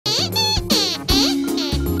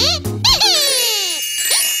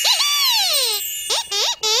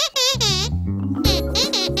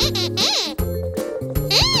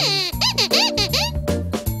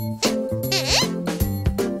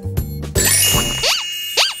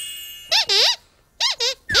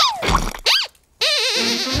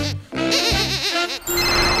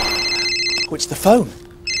it's the phone.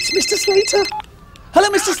 It's Mr. Slater. Hello,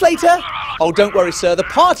 Mr. Slater. Oh, don't worry, sir. The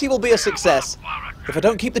party will be a success. If I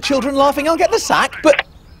don't keep the children laughing, I'll get the sack, but...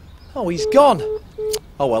 Oh, he's gone.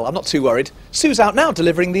 Oh, well, I'm not too worried. Sue's out now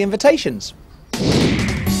delivering the invitations.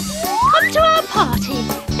 Come to our party.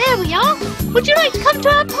 There we are. Would you like to come to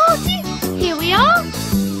our party? Here we are.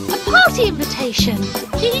 A party invitation.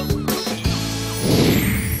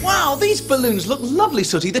 Wow, these balloons look lovely,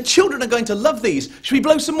 Sooty. The children are going to love these. Should we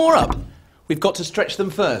blow some more up? We've got to stretch them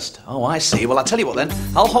first. Oh, I see. Well, I'll tell you what then.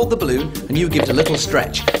 I'll hold the balloon and you give it a little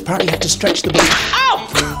stretch. Apparently you have to stretch the balloon. Ow!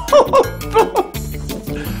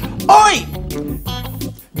 Oi!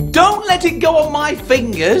 Don't let it go on my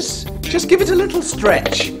fingers. Just give it a little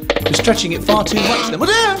stretch. You're stretching it far too much then.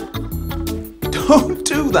 Don't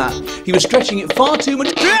do that. He was stretching it far too much.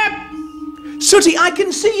 Sooty, I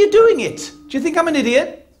can see you doing it. Do you think I'm an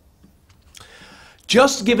idiot?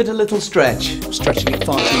 Just give it a little stretch. Stretching it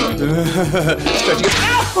far too much. Stretching it.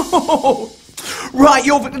 Ow! Right,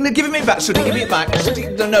 you're giving me it back, Sooty. Give me it back. Sooty,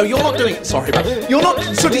 no, you're not doing it. Sorry, you're not,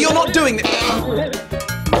 Sooty. You're not doing it.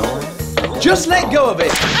 Just let go of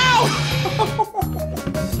it. Ow!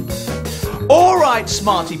 All right,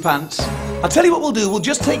 smarty pants. I'll tell you what we'll do. We'll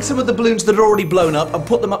just take some of the balloons that are already blown up and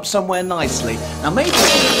put them up somewhere nicely. Now, maybe.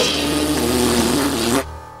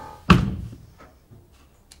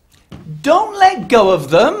 Don't let go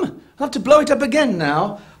of them. I'll have to blow it up again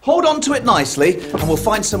now. Hold on to it nicely, and we'll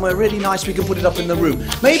find somewhere really nice we can put it up in the room.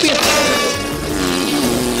 Maybe...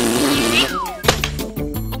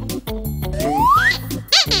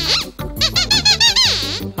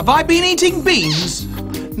 Have I been eating beans?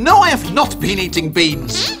 No, I have not been eating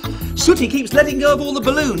beans. Sooty keeps letting go of all the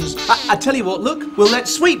balloons. I tell you what, look, we'll let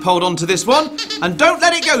Sweep hold on to this one, and don't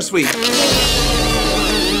let it go, Sweep.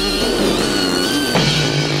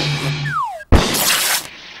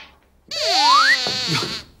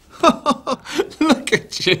 Look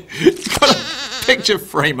at you. You've got a picture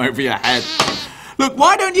frame over your head. Look,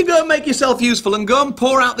 why don't you go and make yourself useful and go and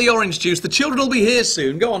pour out the orange juice? The children will be here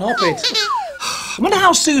soon. Go on, hop it. I wonder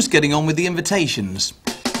how Sue's getting on with the invitations.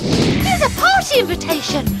 Here's a party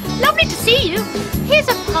invitation. Lovely to see you. Here's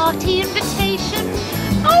a party invitation.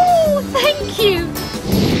 Oh, thank you.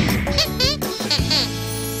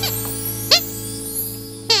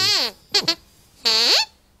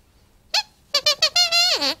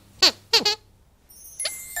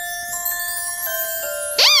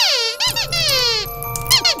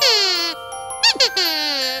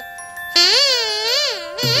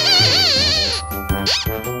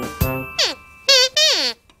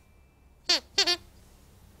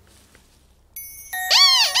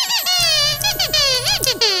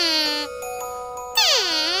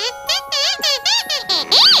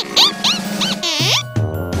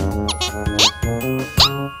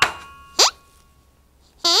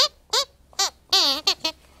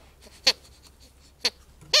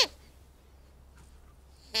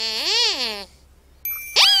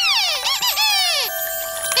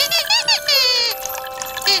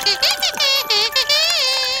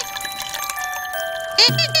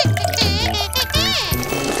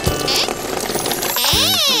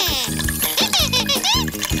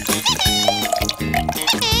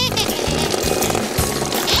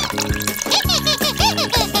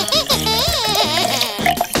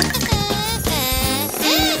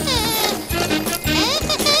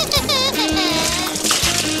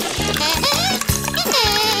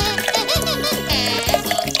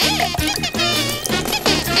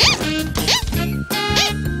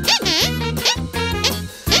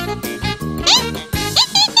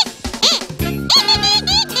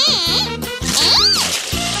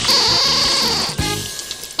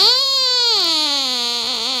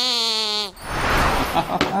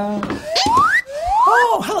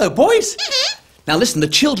 Oh, hello, boys. Now listen, the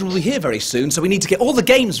children will be here very soon, so we need to get all the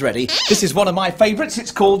games ready. This is one of my favourites.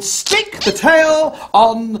 It's called Stick the Tail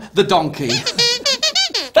on the Donkey.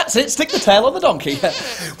 That's it, stick the tail on the donkey.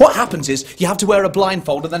 What happens is you have to wear a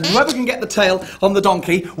blindfold, and then whoever can get the tail on the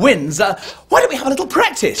donkey wins. Why don't we have a little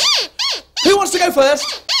practice? Who wants to go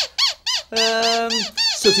first?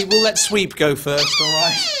 Sooty, we'll let Sweep go first, all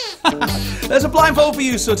right? There's a blindfold for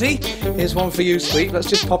you, Sooty. Here's one for you, Sweep. Let's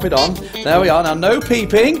just pop it on. There we are. Now, no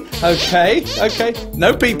peeping. Okay,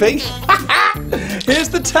 no peeping. Here's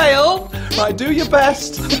the tail. Right, do your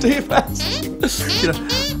best. Do your best. You know,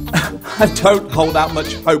 I don't hold out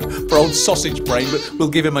much hope for old Sausage Brain, but we'll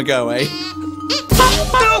give him a go, eh?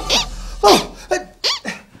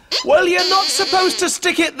 Well, you're not supposed to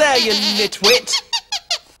stick it there, you nitwit.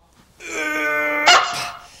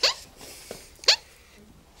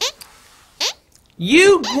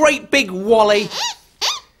 You great big wally.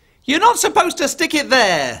 You're not supposed to stick it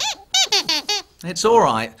there. It's all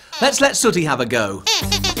right. Let's let Sooty have a go.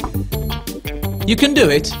 You can do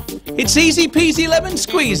it. It's easy peasy lemon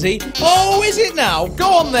squeezy. Oh, is it now?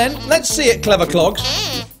 Go on then. Let's see it, clever clogs.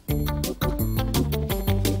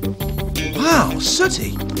 Wow,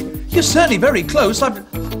 Sooty, you're certainly very close.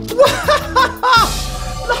 I've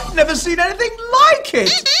never seen anything like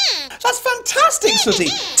it. That's fantastic, Sooty.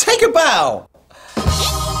 Take a bow.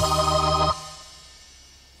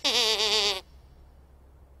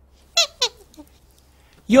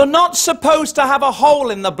 You're not supposed to have a hole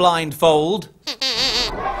in the blindfold. Hey,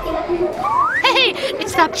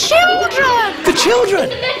 it's the children! The children!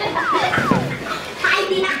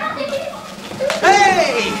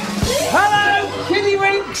 Hey! Hello,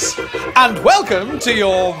 Kiddywinks! And welcome to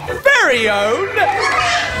your very own...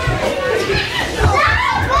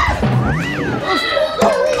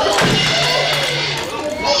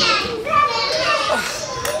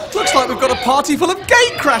 Looks like we've got a party full of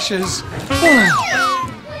gate crashers.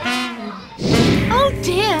 Oh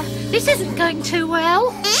dear, this isn't going too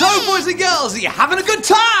well. So, boys and girls, are you having a good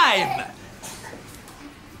time?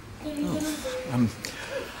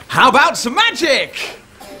 How about some magic?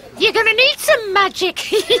 You're gonna need some magic.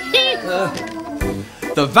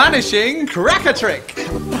 The vanishing cracker trick.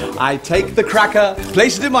 I take the cracker,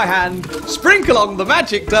 place it in my hand, sprinkle on the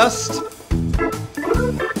magic dust,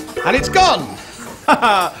 and it's gone.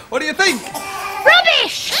 What do you think?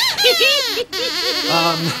 Rubbish!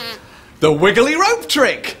 The wiggly rope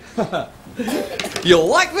trick. You'll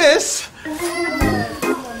like this.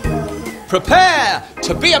 Prepare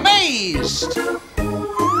to be amazed.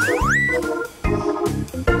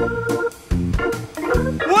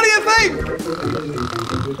 What do you think?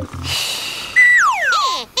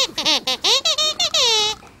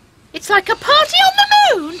 It's like a party on the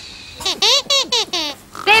moon.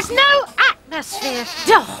 There's no atmosphere.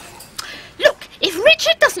 Oh. Look, if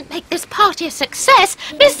Richard doesn't make this party a success,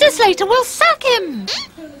 Mr. Slater will sack him.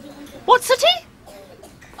 What's it?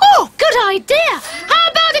 Oh, good idea. How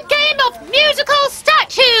about a game of musical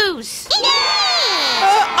statues?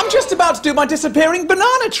 I'm just about to do my disappearing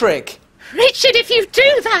banana trick. Richard, if you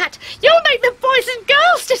do that, you'll make the boys and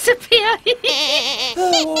girls disappear.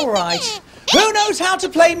 Oh, all right. Who knows how to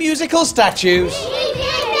play musical statues?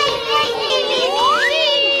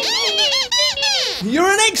 You're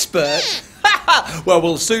an expert? Well,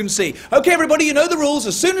 we'll soon see. OK, everybody, you know the rules.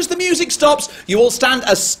 As soon as the music stops, you all stand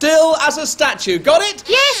as still as a statue. Got it?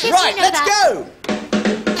 Yes, yes, right, we know let's that. go.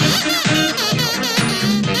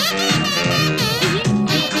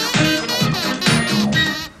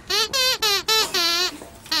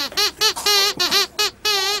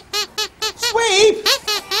 Sweep!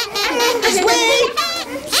 Sweep!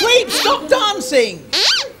 Sweep, stop dancing!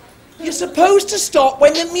 You're supposed to stop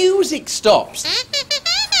when the music stops.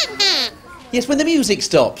 Yes, when the music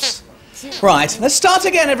stops. Right, let's start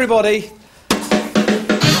again, everybody.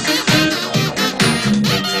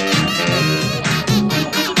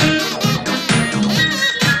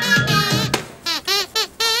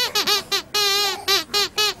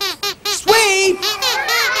 Sweep!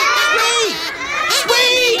 Sweep!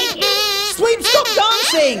 Sweep! Sweep, stop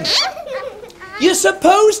dancing! You're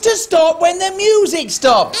supposed to stop when the music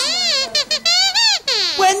stops.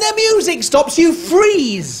 When the music stops, you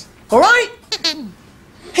freeze. All right?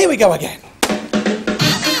 Here we go again.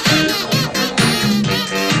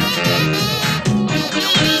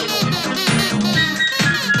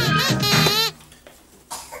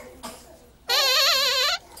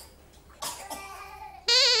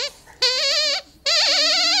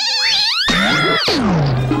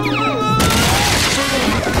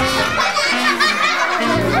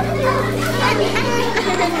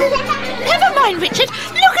 Never mind, Richard.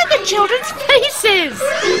 Look at the children's faces.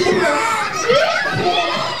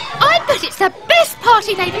 I bet it's the best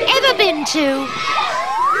party they've ever been to.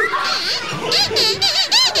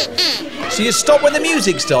 So you stop when the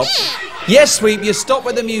music stops? Yes, Sweep, you stop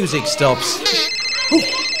when the music stops. Oh,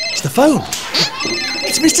 it's the phone.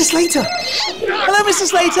 It's Mr. Slater. Hello, Mr.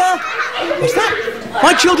 Slater. What's that?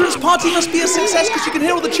 My children's party must be a success because you can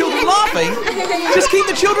hear all the children laughing. Just keep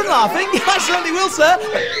the children laughing. I certainly will, sir.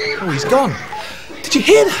 Oh, he's gone. Did you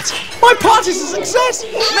hear that? My party's a success.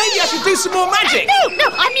 Maybe I should do some more magic. No,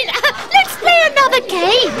 I mean, let's play another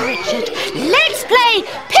game, Richard. Let's play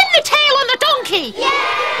Pin the Tail on the Donkey. Yeah!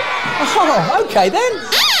 Oh, okay then.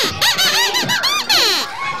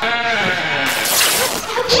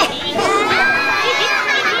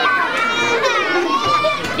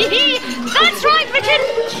 That's right, Richard.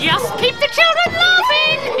 Just keep the children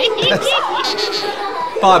laughing.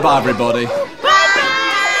 Bye-bye, everybody. Bye-bye.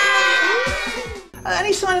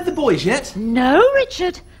 Any sign of the boys yet? No,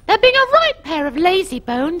 Richard. They're being a right pair of lazy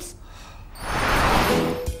bones.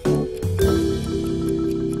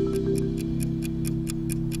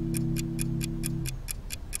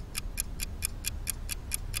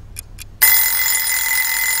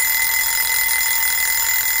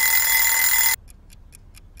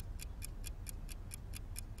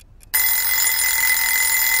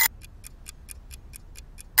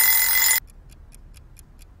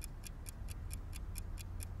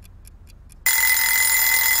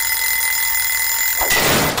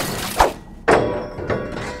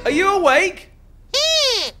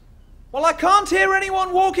 can't hear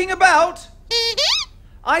anyone walking about.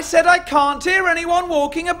 I said I can't hear anyone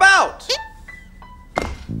walking about.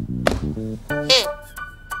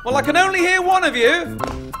 Well, I can only hear one of you.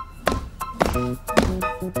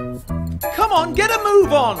 Come on, get a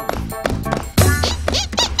move on.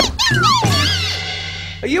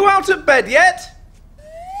 Are you out of bed yet?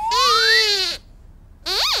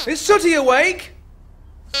 Is Sooty awake?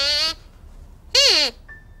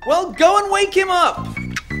 Well, go and wake him up.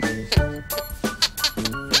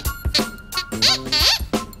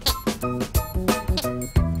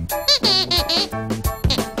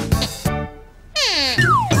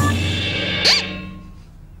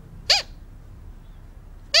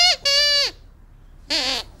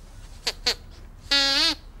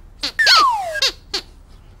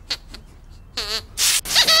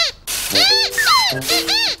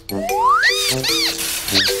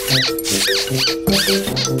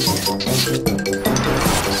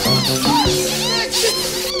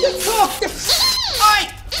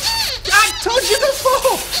 I told you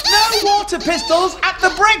before, no water pistols at the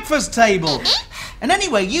breakfast table. And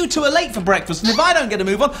anyway, you two are late for breakfast, and if I don't get a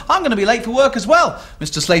move on, I'm going to be late for work as well.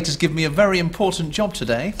 Mr. Slater's given me a very important job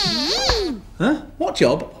today. Huh? What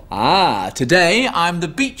job? Today I'm the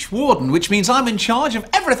beach warden, which means I'm in charge of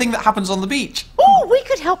everything that happens on the beach. Oh, we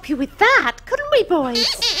could help you with that, couldn't we, boys?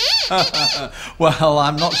 Well,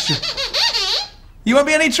 I'm not sure. You won't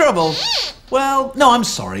be any trouble? Well, no, I'm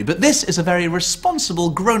sorry, but this is a very responsible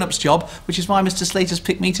grown-up's job, which is why Mr. Slater's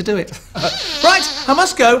picked me to do it. Right, I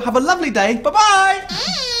must go. Have a lovely day. Bye-bye.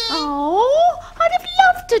 Oh, I'd have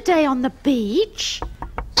loved a day on the beach.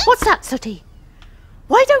 What's that, Sooty?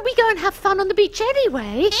 Why don't we go and have fun on the beach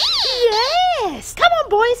anyway? Yes! Come on,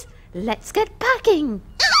 boys. Let's get packing.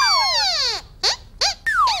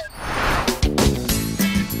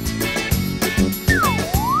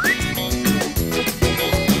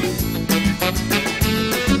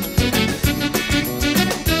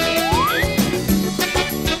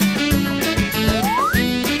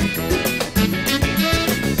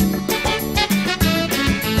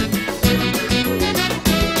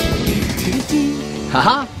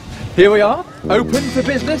 Haha, here we are, open for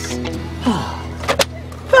business.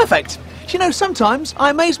 Perfect. Do you know, sometimes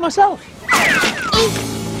I amaze myself.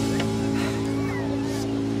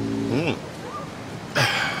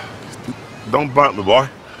 Don't bite me, boy.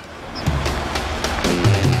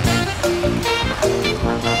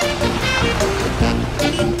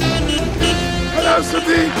 Hello,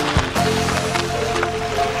 Sooty.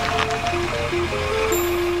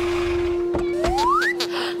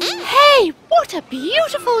 What a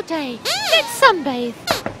beautiful day. Let's sunbathe.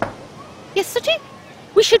 Yes, Sooty?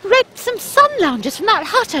 We should rent some sun loungers from that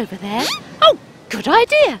hut over there. Oh, good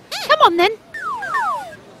idea. Come on, then.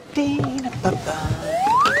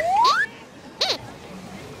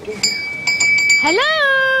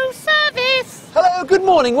 Hello, service. Hello, good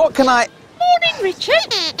morning. What can I... Morning,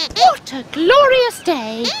 Richard. What a glorious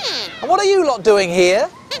day. And what are you lot doing here?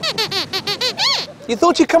 You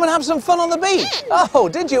thought you'd come and have some fun on the beach? Oh,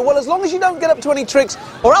 did you? Well, as long as you don't get up to any tricks,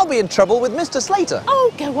 or I'll be in trouble with Mr. Slater.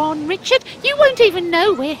 Oh, go on, Richard. You won't even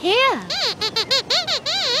know we're here.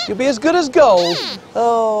 You'll be as good as gold.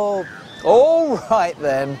 Oh, all right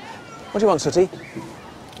then. What do you want, Sooty?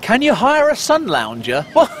 Can you hire a sun lounger?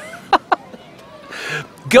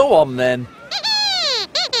 Go on then.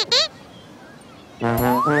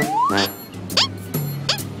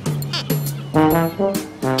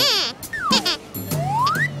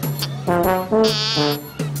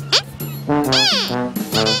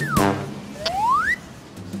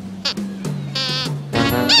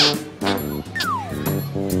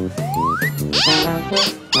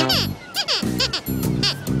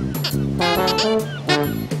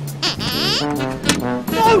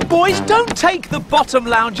 No, boys, don't take the bottom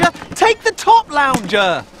lounger. Take the top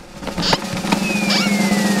lounger.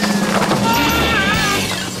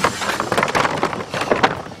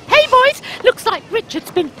 Hey, boys, looks like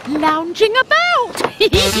Richard's been lounging about.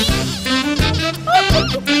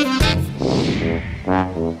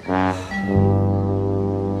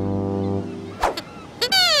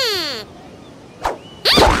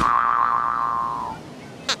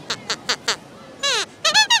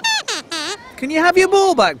 Can you have your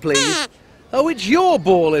ball back, please? Oh, it's your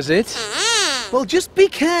ball, is it? Well, just be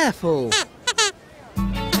careful.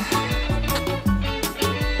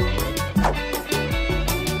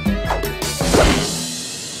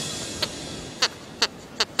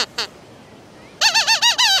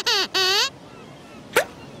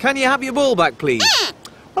 Can you have your ball back, please?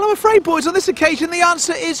 Well, I'm afraid, boys, on this occasion the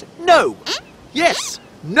answer is no. Yes,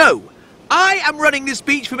 no. I am running this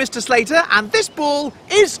beach for Mr. Slater, and this ball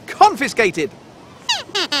is confiscated.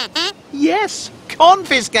 Yes,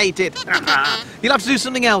 confiscated. You'll have to do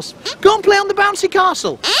something else. Go and play on the bouncy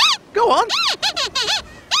castle. Go on.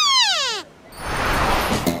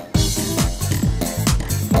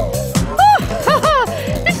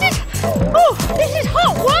 This is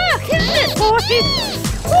hot work, isn't it, boys?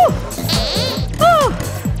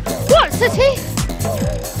 What, Sooty?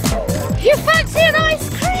 You fancy an ice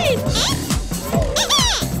cream?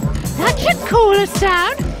 That should cool us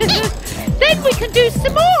down. Then we can do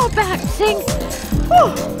some more bouncing.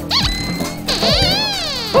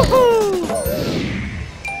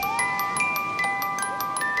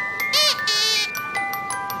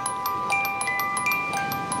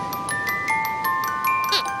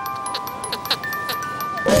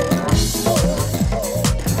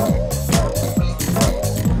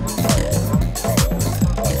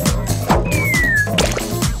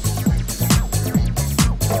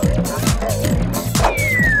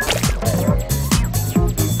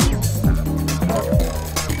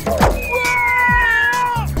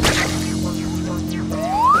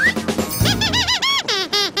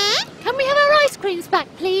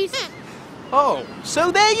 Oh,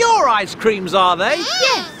 so they're your ice creams, are they?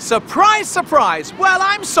 Yes. Surprise, surprise. Well,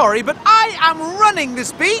 I'm sorry, but I am running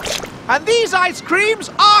this beach, and these ice creams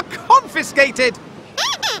are confiscated.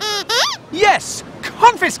 Yes,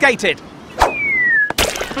 confiscated.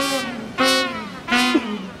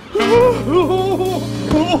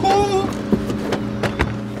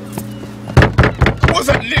 What's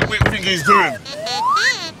that nitwit thing he's doing?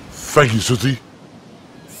 Thank you, Sooty.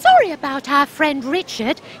 Sorry about our friend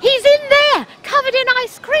Richard. He's in there, covered in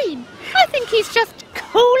ice cream. I think he's just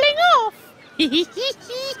cooling off.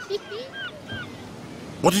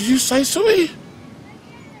 What did you say, Sooty?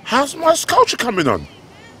 How's my sculpture coming on?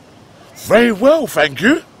 Very well, thank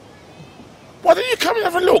you. Why don't you come and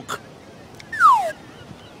have a look?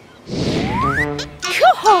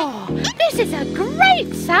 Oh, this is a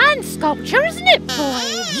great sand sculpture, isn't it,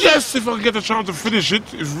 boys? Yes, if I can get a chance to finish it,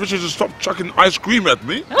 if Richard has stopped chucking ice cream at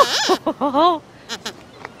me.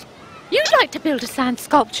 You'd like to build a sand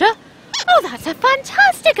sculpture? Oh, that's a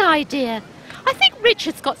fantastic idea. I think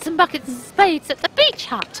Richard's got some buckets and spades at the beach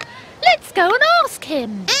hut. Let's go and ask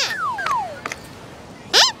him.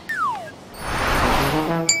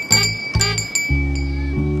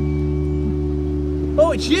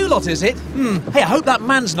 Oh, it's you lot, is it? Hey, I hope that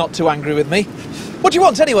man's not too angry with me. What do you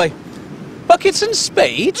want, anyway? Buckets and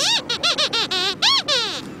spades?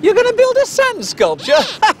 You're going to build a sand sculpture?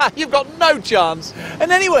 You've got no chance.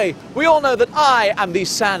 And anyway, we all know that I am the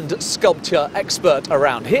sand sculpture expert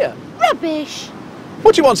around here. Rubbish.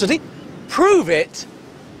 What do you want, Sooty? Prove it?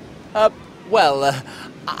 I'd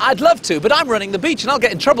love to, but I'm running the beach and I'll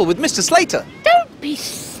get in trouble with Mr. Slater. Don't be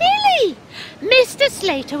silly. Mr.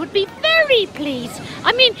 Slater would be very pleased.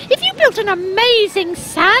 I mean, if you built an amazing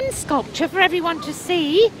sand sculpture for everyone to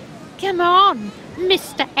see. Come on,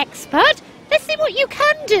 Mr. Expert. Let's see what you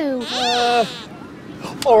can do.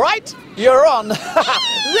 All right, you're on.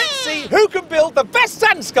 Let's see who can build the best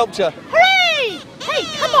sand sculpture. Hooray! Hey,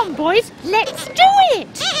 come on, boys. Let's do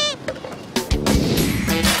it.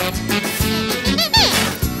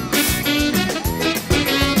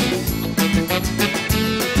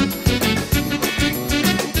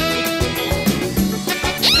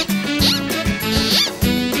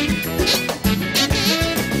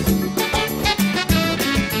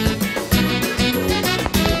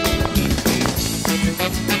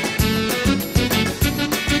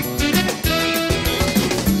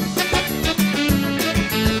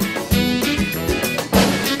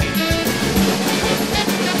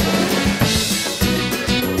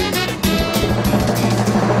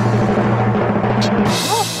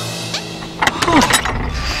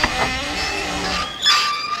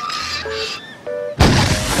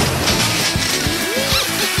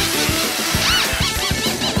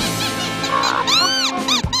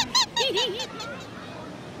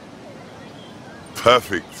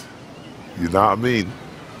 Perfect. You know what I mean?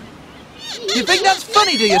 You think that's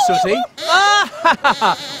funny, do you, Sooty?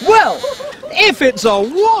 Well, if it's a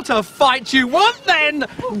water fight you want, then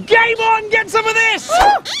game on, get some of this!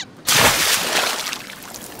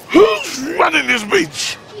 Who's running this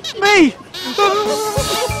beach? Me!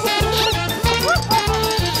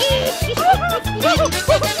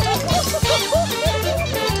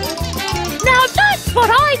 Now that's what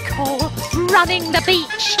I call running the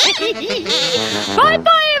beach.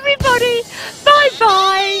 Bye-bye, everybody.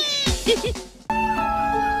 Bye-bye.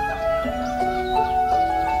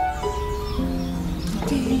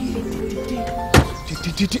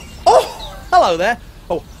 Oh, hello there.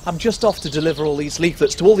 Oh, I'm just off to deliver all these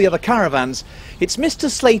leaflets to all the other caravans. It's Mr.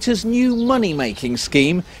 Slater's new money-making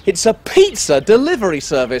scheme. It's a pizza delivery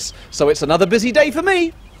service, so it's another busy day for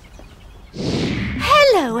me.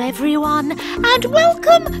 Hello, everyone, and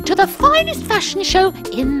welcome to the finest fashion show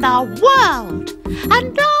in the world.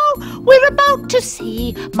 And now we're about to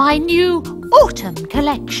see my new autumn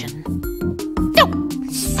collection. Oh,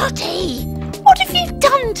 Sooty! What have you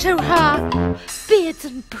done to her? Beards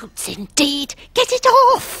and boots, indeed. Get it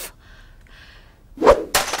off!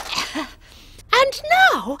 And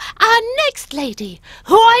now, our next lady,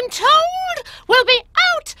 who I'm told will be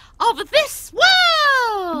out of this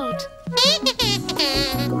world!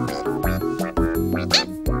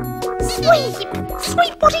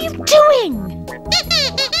 Sweep, what are you doing?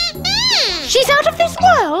 She's out of this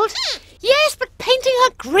world? Yes, but painting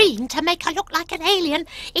her green to make her look like an alien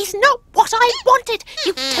is not what I wanted,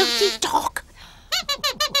 you toady dog.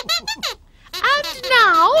 And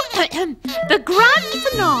now, the grand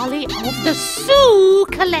finale of the Soo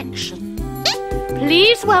collection.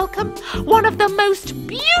 Please welcome one of the most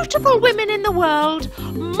beautiful women in the world,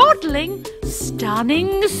 modelling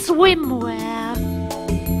stunning swimwear.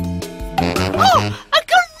 Oh, a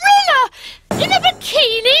gorilla in a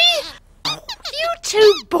bikini! You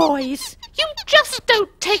two boys, you just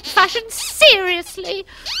don't take fashion seriously.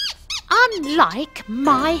 Unlike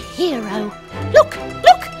my hero. Look!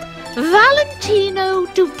 Valentino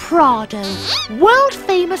Du Prado,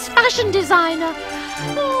 world-famous fashion designer.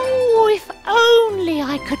 Oh, if only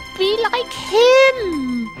I could be like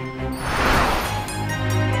him.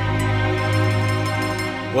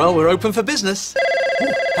 Well, we're open for business.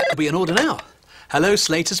 Ooh, that could be an order now. Hello,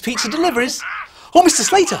 Slater's Pizza Deliveries. Oh, Mr.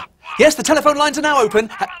 Slater. Yes, the telephone lines are now open.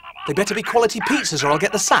 They better be quality pizzas or I'll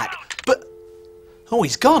get the sack. But, oh,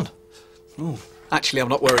 he's gone. Ooh. Actually, I'm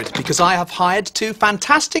not worried, because I have hired 2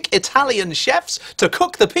 fantastic Italian chefs to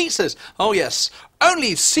cook the pizzas. Oh, yes.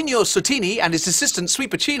 Only Signor Sottini and his assistant,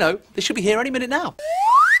 Sweepuccino. They should be here any minute now.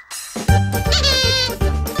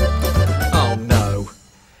 Oh, no.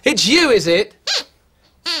 It's you, is it?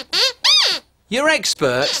 You're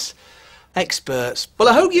experts. Experts. Well,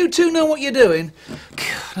 I hope you two know what you're doing.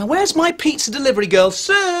 Now, where's my pizza delivery girl?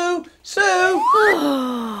 Sue!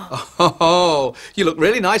 Oh, you look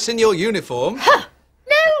really nice in your uniform. Huh.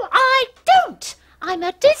 No, I don't. I'm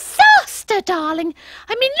a disaster, darling.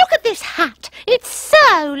 I mean, look at this hat. It's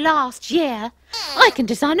so last year. I can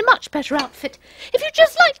design a much better outfit. If you'd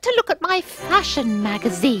just like to look at my fashion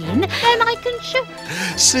magazine, then I can show...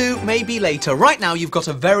 Sue, maybe later. Right now, you've got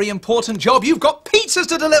a very important job. You've got pizzas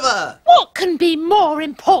to deliver. What can be more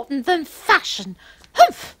important than fashion?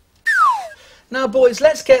 Humph! Now, boys,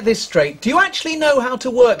 let's get this straight. Do you actually know how to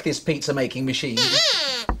work this pizza-making machine?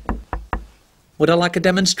 Would I like a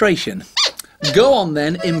demonstration? Go on,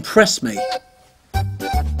 then. Impress me.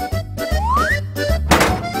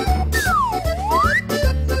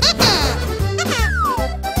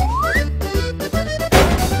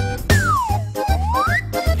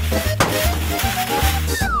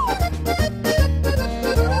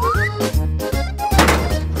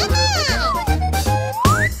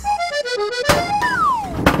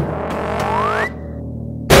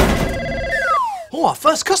 Oh, our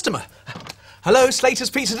first customer. Hello,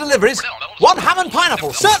 Slater's Pizza Deliveries. 1 ham and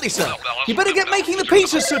pineapple. Certainly, sir. You better get making the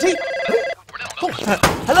pizzas, Sooty. Oh,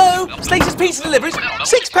 hello, Slater's Pizza Deliveries.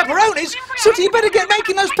 6 pepperonis. Sooty, you better get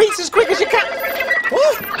making those pizzas as quick as you can.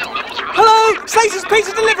 Oh, hello, Slater's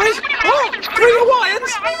Pizza Deliveries. Oh, 3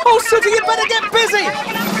 Hawaiians. Oh, Sooty, you better get busy.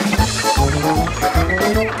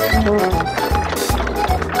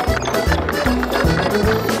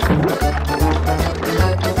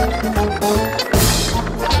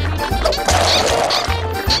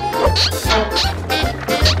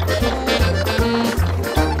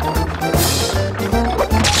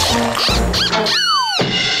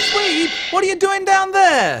 What are you doing down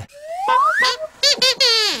there?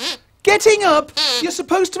 Getting up? You're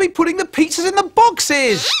supposed to be putting the pizzas in the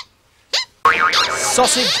boxes.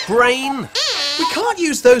 Sausage brain. We can't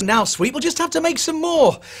use those now, Sweet. We'll just have to make some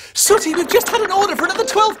more. Sooty, we've just had an order for another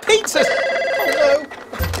 12 pizzas. Oh, no.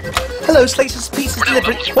 Hello, Slater's Pizza's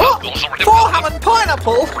Delivery. What? 4 ham and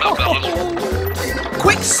pineapple? Oh.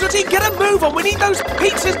 Quick, Sooty, get a move on. We need those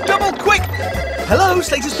pizzas double quick. Hello,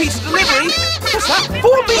 Slater's Pizza Delivery. What's that?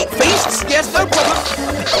 4 meat feasts? Yes, no problem.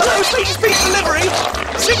 Hello, Slater's Pizza Delivery.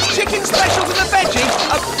 6 chicken specials and a veggie.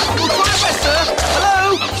 We'll try our best, sir.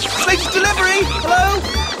 Hello, Slater's Delivery. Hello.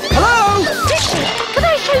 Hello. Can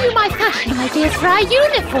I show you my fashion ideas for our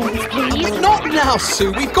uniforms, please? Not now,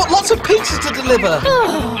 Sue. We've got lots of pizzas to deliver.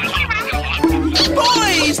 Oh.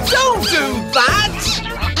 Boys, don't do that.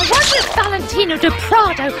 wonder if Valentino de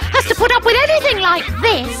Prado has to put up with anything like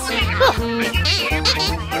this.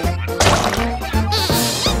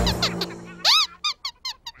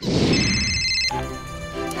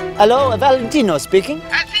 Hello, Valentino speaking.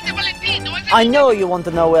 I know you want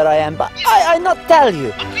to know where I am, but I not tell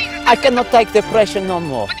you. I cannot take the pressure no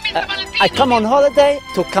more. I come on holiday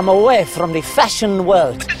to come away from the fashion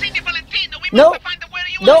world. No,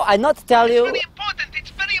 I not tell you.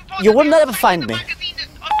 You will never find me.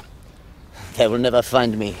 They will never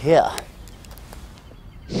find me here.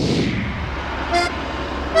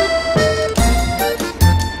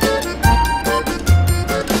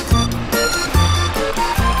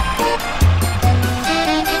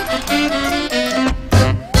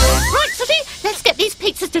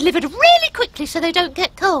 Delivered really quickly so they don't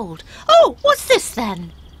get cold. Oh, what's this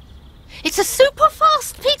then? It's a super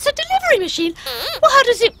fast pizza delivery machine. Well, how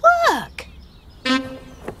does it work?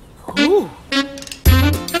 Ooh.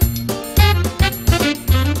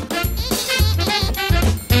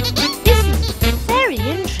 This is very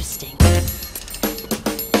interesting.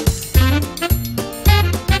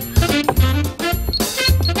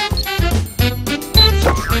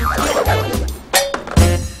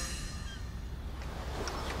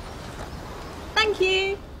 Thank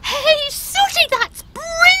you. Hey, Sooty, that's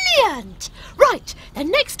brilliant! Right, the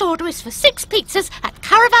next order is for 6 pizzas at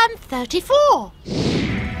Caravan 34.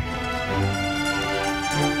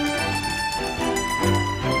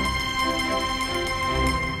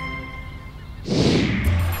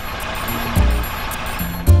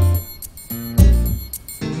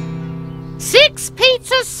 Six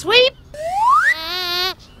pizzas, Sweep.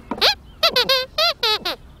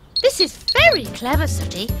 This is very clever,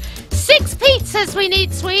 Sooty. 6 pizzas we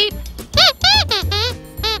need, Sweep.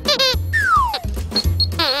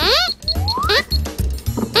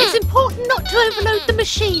 It's important not to overload the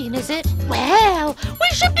machine, is it? Well, we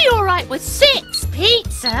should be all right with 6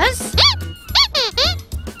 pizzas.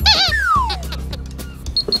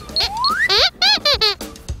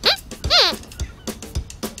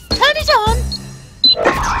 Turn it on.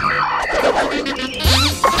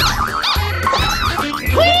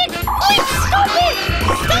 Quick! Quick! Stop it!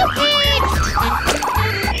 Stop it!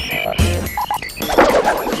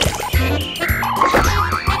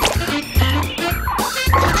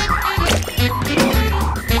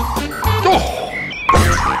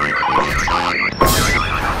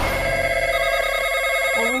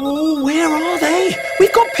 Oh, where are they?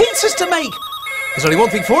 We've got pizzas to make. There's only one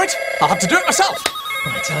thing for it. I'll have to do it myself.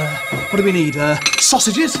 Right, what do we need?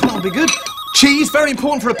 Sausages, that'll be good. Cheese, very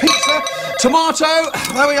important for a pizza. Tomato,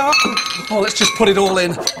 there we are. Oh, let's just put it all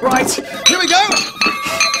in. Right, here we go.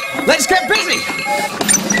 Let's get busy.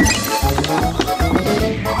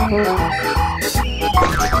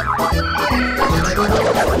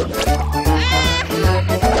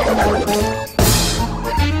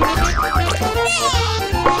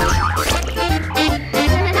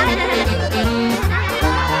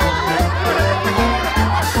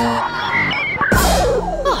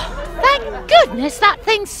 Goodness, that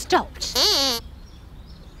thing stopped.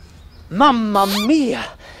 Mamma mia!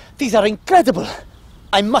 These are incredible!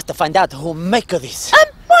 I must find out who make this.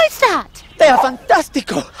 What's that? They are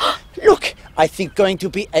fantastico! Look, I think going to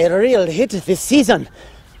be a real hit this season.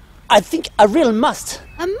 I think a real must.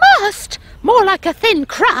 A must? More like a thin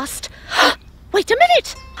crust. Wait a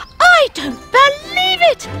minute. I don't believe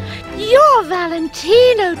it. You're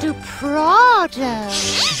Valentino de Prado.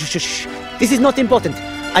 Shh. This is not important.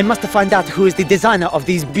 I must find out who is the designer of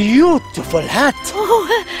these beautiful hats. Oh.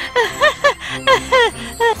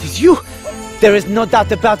 It is you. There is no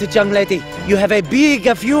doubt about it, young lady. You have a big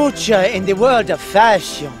future in the world of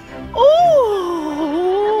fashion.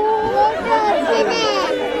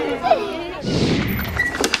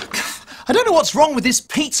 I don't know what's wrong with this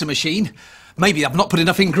pizza machine. Maybe I've not put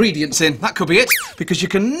enough ingredients in. That could be it. Because you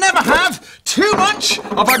can never have too much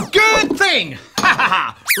of a good thing. Ha ha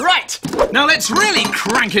ha. Right. Now let's really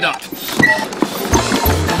crank it up.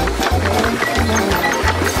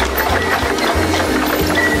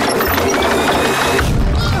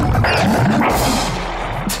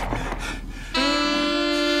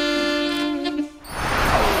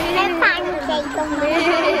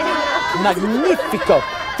 Magnifico!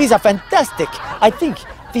 These are fantastic. I think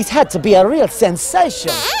these hats will be a real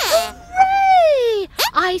sensation. Hooray!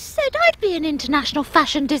 I said I'd be an international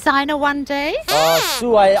fashion designer one day. Oh,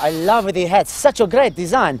 Sue, I love the hats. Such a great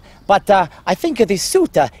design. But I think the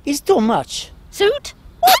suit is too much. Suit?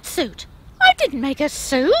 What suit? I didn't make a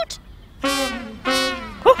suit.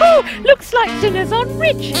 Oh, looks like dinner's on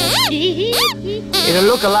Richard. It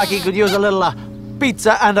looks like he could use a little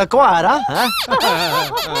pizza and a quad, huh?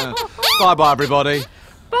 Bye-bye, everybody.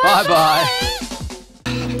 Bye-bye.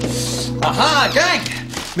 Aha, gang!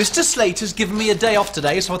 Mr. Slater's given me a day off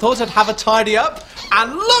today, so I thought I'd have a tidy up.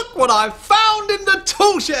 And look what I've found in the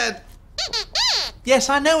tool shed! Yes,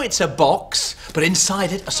 I know it's a box, but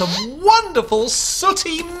inside it are some wonderful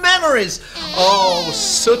Sooty memories. Oh,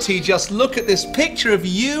 Sooty, just look at this picture of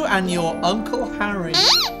you and your Uncle Harry.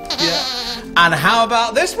 Yeah. And how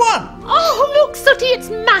about this one? Oh, look, Sooty, it's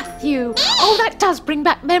Matthew. Oh, that does bring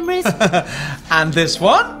back memories. And this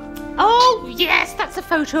one? Oh, yes, that's a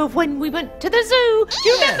photo of when we went to the zoo. Do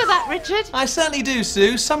you remember that, Richard? I certainly do,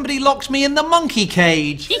 Sue. Somebody locked me in the monkey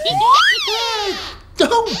cage.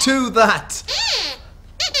 Don't do that.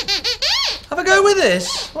 Have a go with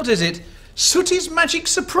this. What is it? Sooty's magic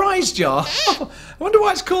surprise jar. I wonder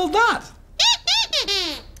why it's called that.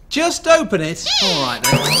 Just open it. All right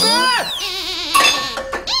then.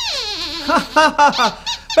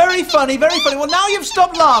 Very funny, very funny. Well, now you've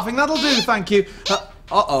stopped laughing. That'll do, thank you.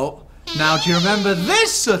 Uh-oh. Now, do you remember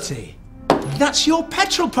this, Sooty? That's your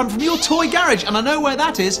petrol pump from your toy garage, and I know where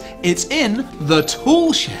that is. It's in the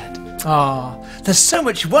tool shed. Ah, there's so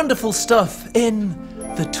much wonderful stuff in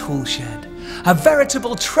the tool shed. A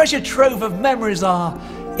veritable treasure trove of memories are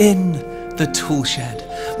in the tool shed.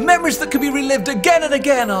 Memories that can be relived again and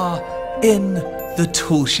again are in the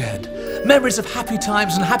tool shed. Memories of happy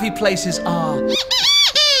times and happy places are...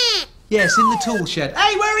 Yes, in the tool shed.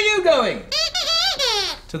 Hey, where are you going?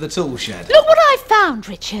 To the tool shed. Look what I found,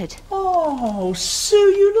 Richard. Oh, Sue,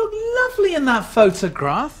 you look lovely in that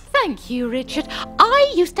photograph. Thank you, Richard.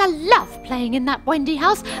 I used to love playing in that Wendy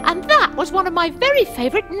house, and that was one of my very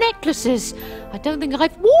favourite necklaces. I don't think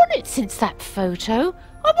I've worn it since that photo.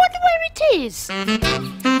 I wonder where it is.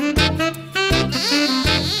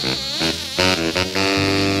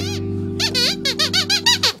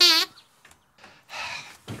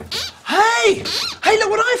 Hey! Hey, look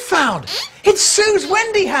what I found! It's Sue's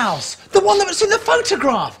Wendy house! The one that was in the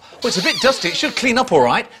photograph! Well, it's a bit dusty. It should clean up all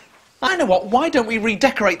right. I know what. Why don't we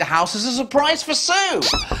redecorate the house as a surprise for Sue?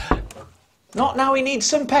 Not now we need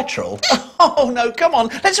some petrol. Oh, no, come on.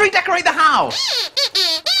 Let's redecorate the house.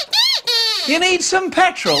 You need some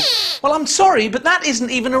petrol? Well, I'm sorry, but that isn't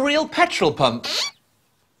even a real petrol pump.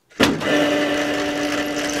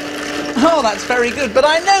 Oh, that's very good, but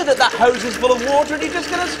I know that that hose is full of water and you're just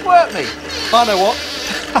going to squirt me. I know what.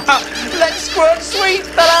 Let's squirt sweet.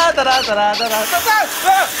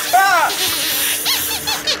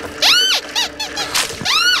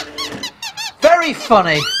 Very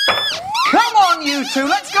funny. Come on, you two,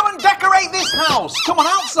 let's go and decorate this house. Come on,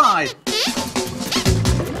 outside.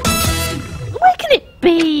 Where can it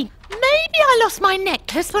be? Maybe I lost my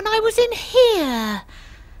necklace when I was in here.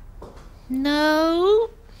 No.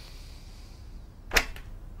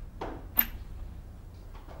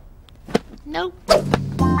 Nope.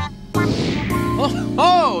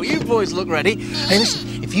 Oh, you boys look ready. Hey,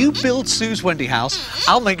 listen, if you build Sue's Wendy house,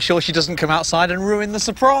 I'll make sure she doesn't come outside and ruin the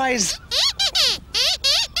surprise.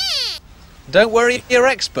 Don't worry, you're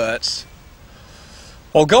experts.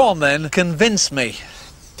 Well, go on then, convince me.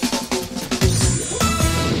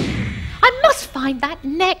 I must find that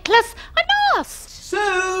necklace. I must.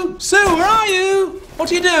 Sue! Sue, where are you?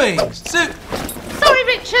 What are you doing? Sue! Sorry,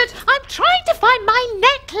 Richard. I'm trying to find my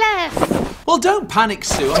necklace. Well, don't panic,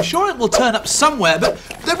 Sue. I'm sure it will turn up somewhere, but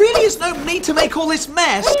there really is no need to make all this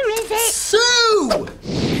mess. Where is it? Sue!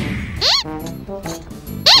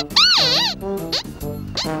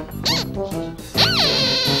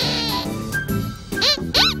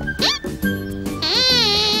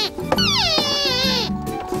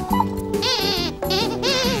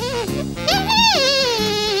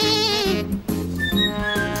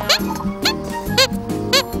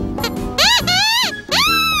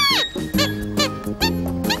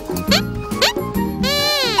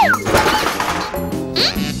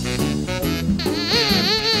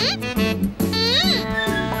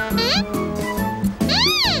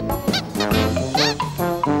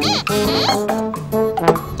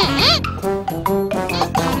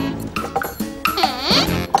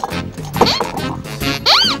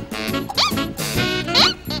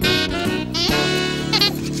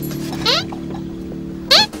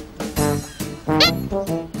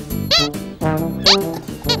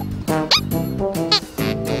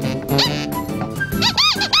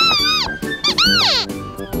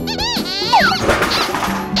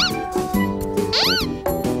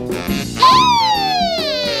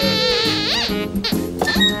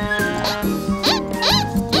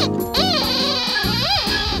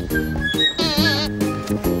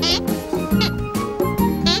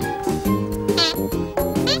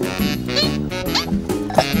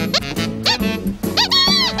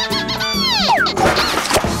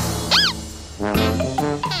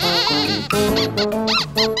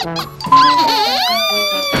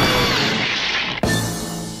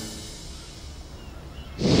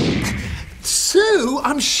 Sue,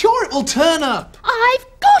 I'm sure it will turn up. I've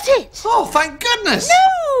got it! Oh, thank goodness!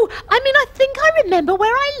 No! I think I remember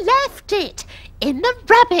where I left it. In the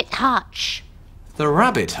rabbit hutch. The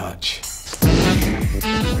rabbit hutch.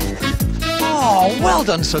 Oh, well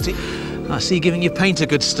done, Sooty. I see you giving your paint a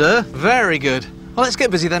good stir. Very good. Well, let's get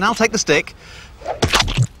busy then. I'll take the stick.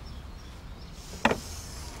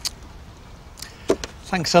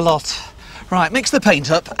 Thanks a lot. Right, mix the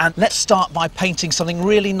paint up and let's start by painting something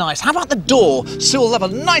really nice. How about the door? Sue will love a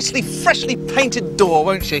nicely, freshly painted door,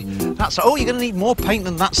 won't she? Oh, you're going to need more paint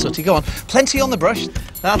than that, Sooty. Go on. Plenty on the brush.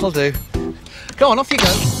 That'll do. Go on, off you go.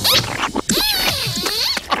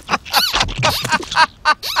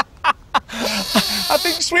 I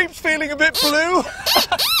think Sweep's feeling a bit blue.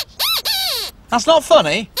 That's not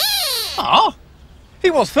funny. Oh,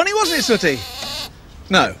 he was funny, wasn't he, Sooty?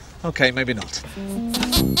 No. Okay, maybe not.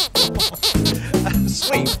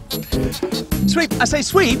 Sweep. Sweep. I say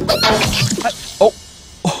sweep. Oh.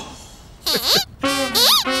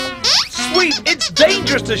 Sweep, it's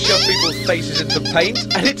dangerous to shove people's faces into paint,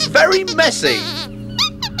 and it's very messy.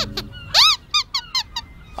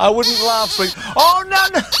 I wouldn't laugh, Sweep. Oh, no,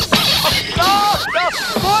 no. No.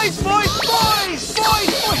 Boys, no.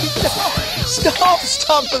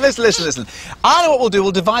 Stop. Listen. I know what we'll do.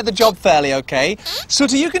 We'll divide the job fairly, OK?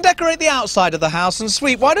 Sooty, you can decorate the outside of the house, and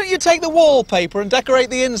Sweep, why don't you take the wallpaper and decorate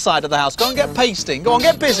the inside of the house? Go and get pasting. Go on,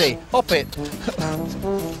 get busy. Hop it.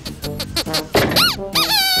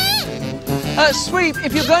 Sweep,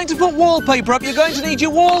 if you're going to put wallpaper up, you're going to need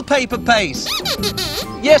your wallpaper paste.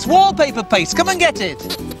 Yes, wallpaper paste. Come and get it.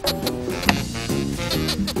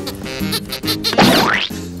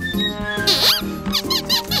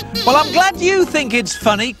 Well, I'm glad you think it's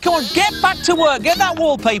funny. Come on, get back to work. Get that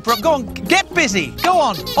wallpaper up. Go on, get busy. Go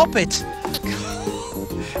on, hop it.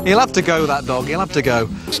 He'll have to go, that dog. He'll have to go.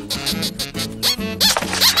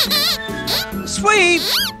 Sweep,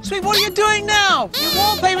 what are you doing now? Your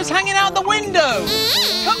wallpaper's hanging out the window.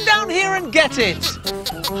 Come down here and get it.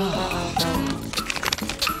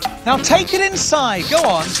 Now take it inside. Go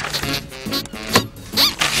on.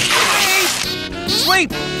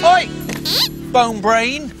 Sweep, oi, bone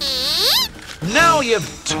brain. Now you've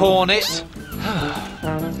torn it.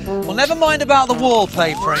 Well, never mind about the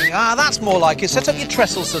wallpapering. That's more like it. Set up your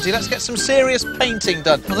trestle, Sooty. Let's get some serious painting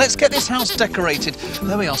done. Well, let's get this house decorated.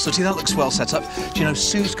 There we are, Sooty. That looks well set up. Do you know,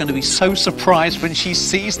 Sue's going to be so surprised when she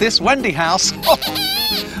sees this Wendy house. Oh,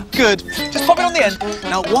 good. Just pop it on the end.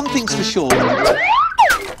 Now, one thing's for sure.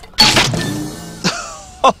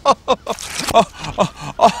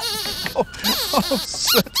 Oh,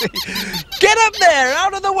 Sooty. Get up there!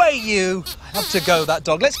 Out of the way, you! I have to go, that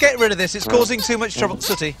dog. Let's get rid of this. It's causing too much trouble.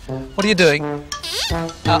 Sooty, what are you doing?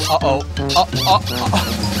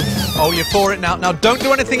 Oh, you're for it now. Now, don't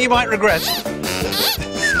do anything you might regret.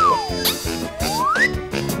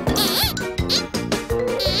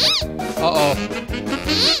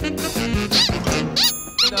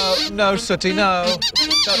 No, Sooty, no.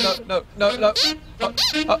 No. Oh, no.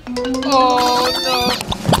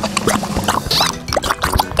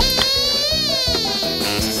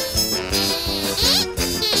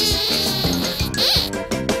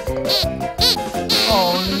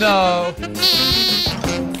 Oh, no.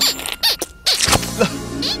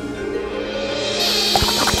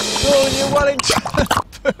 Oh, you Wellington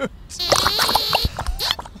boots.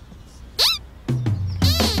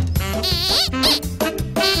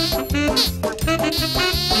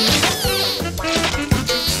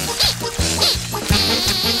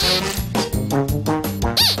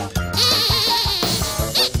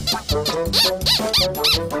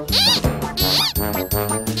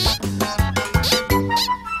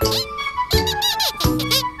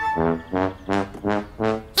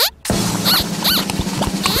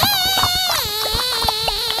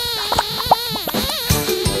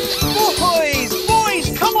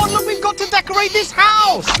 Decorate this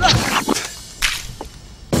house!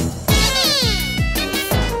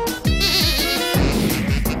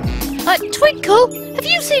 Twinkle, have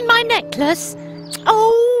you seen my necklace?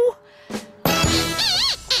 Oh!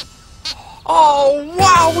 Oh,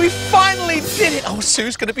 wow, we finally did it! Oh,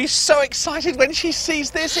 Sue's going to be so excited when she sees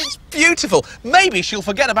this. It's beautiful. Maybe she'll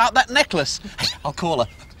forget about that necklace. Hey, I'll call her.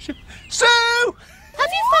 Sue! Have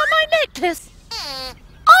you found my necklace?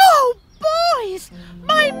 Oh, boys!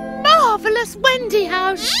 My marvellous Wendy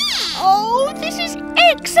house! Oh, this is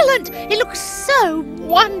excellent! It looks so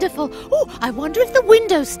wonderful. Oh, I wonder if the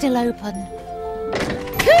window's still open.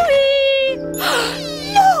 Cooey!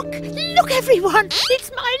 Look Look, everyone, it's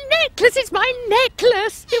my necklace, it's my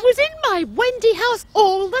necklace. It was in my Wendy house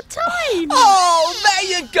all the time. Oh,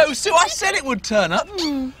 there you go, Sue. I said it would turn up.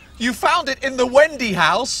 You found it in the Wendy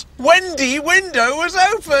house. Wendy window was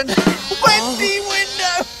open. Wendy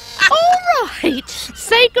window. All right.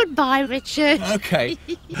 Say goodbye, Richard. Okay.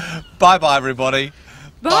 Bye-bye, everybody.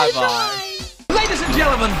 Bye-bye. Ladies and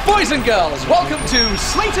gentlemen, boys and girls, welcome to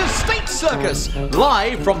Slater's State Circus,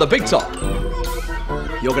 live from the Big Top.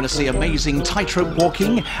 You're going to see amazing tightrope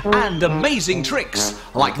walking and amazing tricks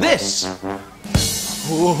like this.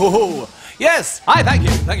 Whoa. Yes, hi, thank you.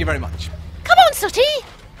 Thank you very much. Come on, Sooty.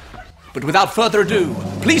 But without further ado,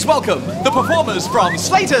 please welcome the performers from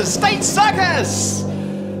Slater's State Circus.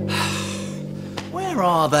 Where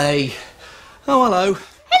are they? Oh, hello.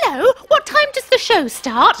 Hello. What time does the show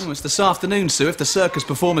start? Oh, it's this afternoon, Sue, if the circus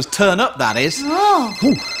performers turn up, that is. Oh.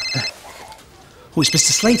 Oh, it's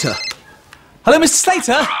Mr. Slater. Hello, Mr.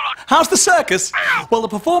 Slater. How's the circus? Well, the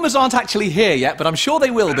performers aren't actually here yet, but I'm sure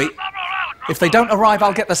they will be. If they don't arrive,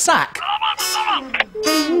 I'll get the sack.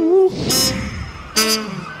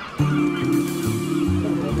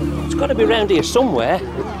 It's got to be round here somewhere.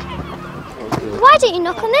 Why don't you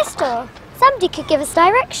knock on this door? Somebody could give us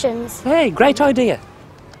directions. Hey, great idea.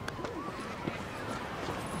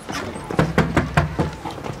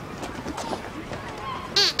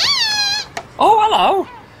 Oh, hello.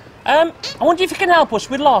 I wonder if you can help us.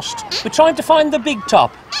 We're lost. We're trying to find the big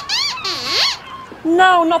top.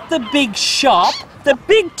 No, not the big shop. The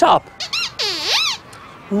big top.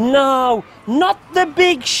 No, not the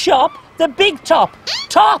big shop. The big top.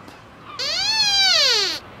 Top.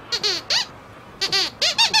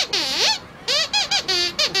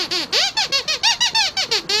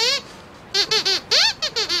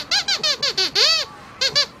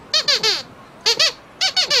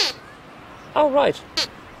 Oh, right.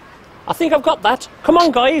 I think I've got that. Come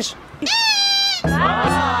on, guys.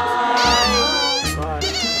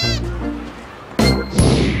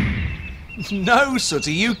 No,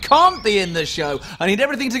 Sooty, you can't be in the show. I need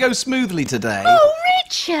everything to go smoothly today. Oh,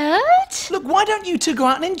 Richard. Look, why don't you two go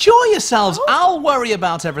out and enjoy yourselves? I'll worry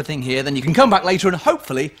about everything here, then you can come back later and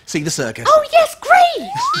hopefully see the circus. Oh, yes, great.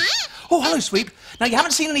 Oh, hello, Sweep. Now, you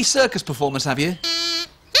haven't seen any circus performers, have you?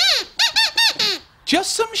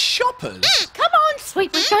 Just some shoppers. Come on,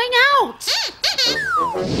 Sweep, we're going out.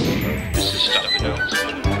 This is staff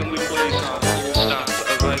announcement. Can we please have all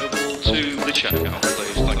staff available to the checkout,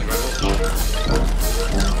 please? Thank you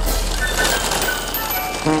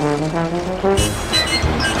very much.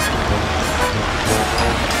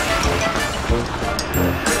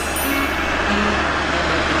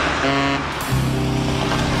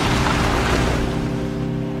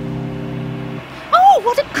 Oh,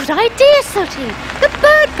 what a good idea, Sooty. The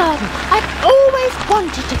bird garden. I've always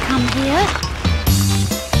wanted to come here.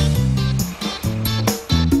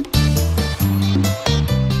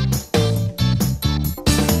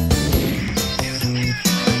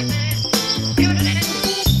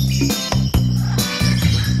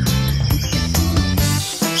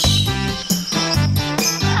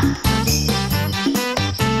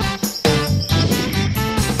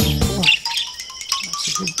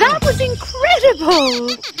 That was incredible.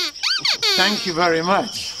 Thank you very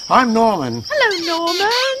much. I'm Norman. Hello,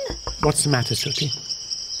 Norman. What's the matter, Sooty?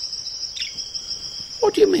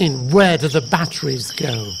 What do you mean, where do the batteries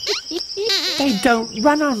go? They don't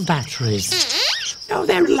run on batteries. No,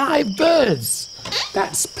 they're live birds.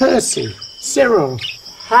 That's Percy, Cyril,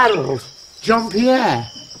 Harold, Jean-Pierre.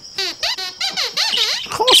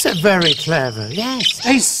 Of course they're very clever, yes.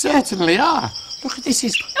 They certainly are. Look at this,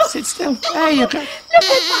 sit still. There you go. Look at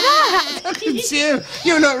that. Look at you.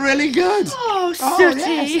 You look really good. Oh, Oh, Sooty.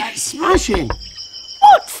 yes, that's smashing.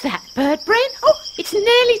 What's that, Bird Brain? Oh, it's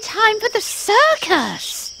nearly time for the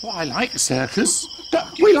circus. Well, I like circus.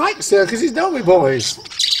 We like circuses, don't we, boys?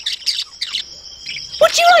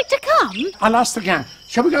 Would you like to come? I lost the gang.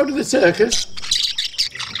 Shall we go to the circus?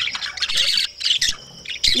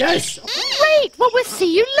 Yes. Great. Well, we'll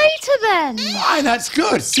see you later then. Fine, that's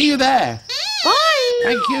good. See you there. Bye.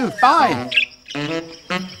 Thank you. Bye.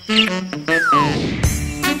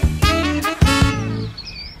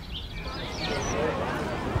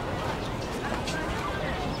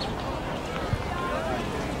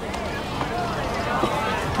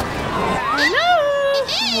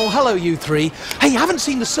 Oh, hello, you three. Hey, you haven't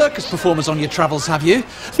seen the circus performers on your travels, have you?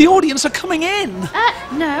 The audience are coming in.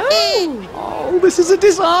 No. Oh, this is a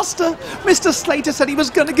disaster. Mr. Slater said he was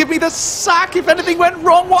going to give me the sack if anything went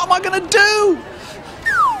wrong. What am I going to do?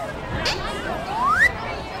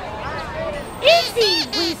 Easy,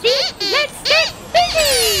 Wizzy. Let's get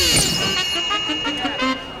busy.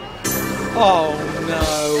 Oh,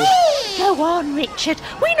 no. Go Richard.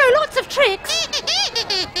 We know lots of tricks.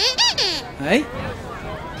 Hey?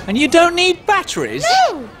 And you don't need batteries?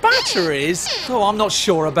 No. Batteries? Oh, I'm not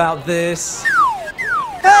sure about this.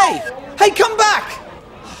 Hey! Hey, come back!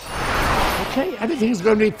 Okay, everything's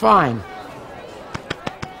going to be fine.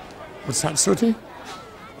 What's that, Sooty?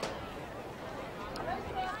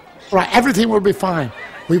 Right, everything will be fine.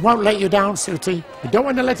 We won't let you down, Sooty. We don't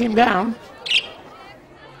want to let him down.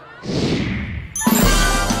 Ladies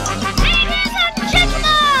and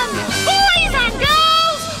gentlemen, boys and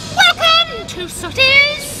girls, welcome to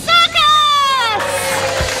Sooty's Circus!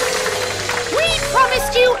 We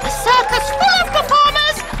promised you a circus full of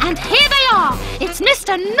performers, and here they are. It's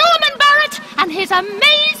Mr. Norman Barrett and his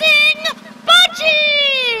amazing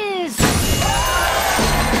budgies!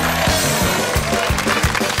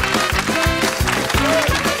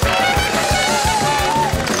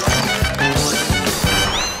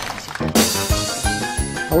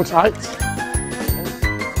 Hold tight.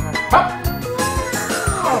 Up.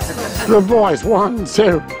 Good boys. 1,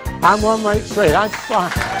 2, and 1, wait, 3. That's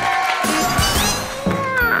fine.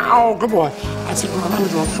 Oh, good boy. That's it. Come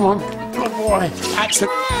on, come on. Good boy. That's it.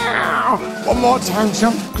 One more time,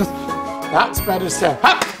 jump. That's better, sir.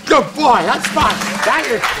 Up. Good boy. That's fine. Thank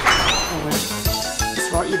you. That's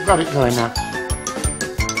right. You've got it going now.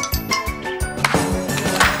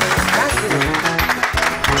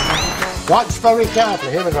 Watch very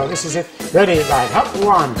carefully. Here we go. This is it. Ready, right. Up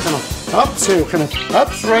 1. Come on. Up 2. Come on. Up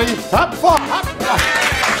 3. Up 4. Up 5.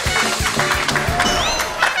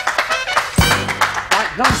 Right,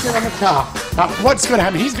 don't sit on the car. Now, what's going to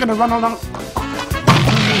happen? He's going to run along.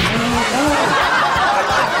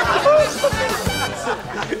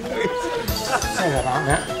 Sorry about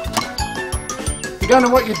that. You don't know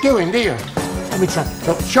what you're doing, do you? Let me try.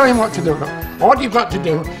 Look, show him what to do. Look. All you've got to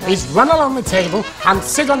do is run along the table and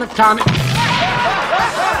sit on the car.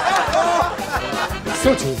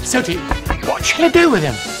 Sooty, what shall I do with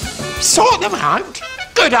them? Sort them out?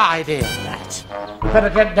 Good idea, that. Better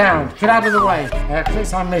get down. Get out of the way.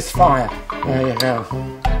 Please, I misfire. There you go.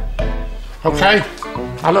 Okay.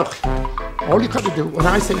 Now look. All you've got to do when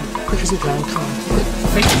I say quick as you can, come on.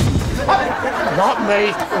 Not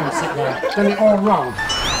me. Don't sit there. Done it all wrong.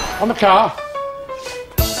 On the car.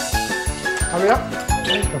 Hurry up.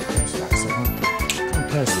 Good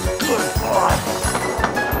boy.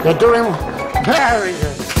 You're doing very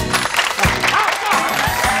good.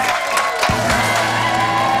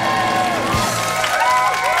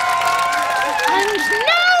 And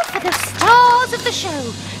now for the stars of the show.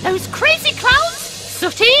 Those crazy clowns,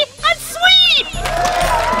 Sooty and Sweep!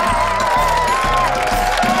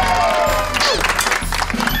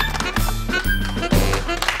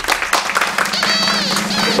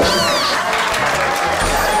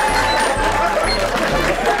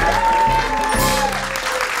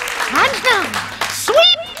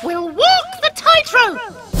 We'll walk the tightrope!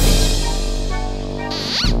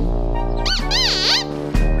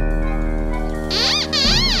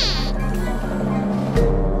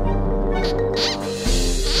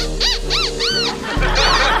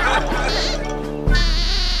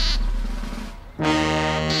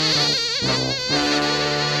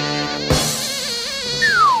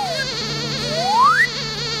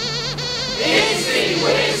 Easy,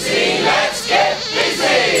 Wizzy, let's get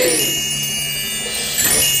busy!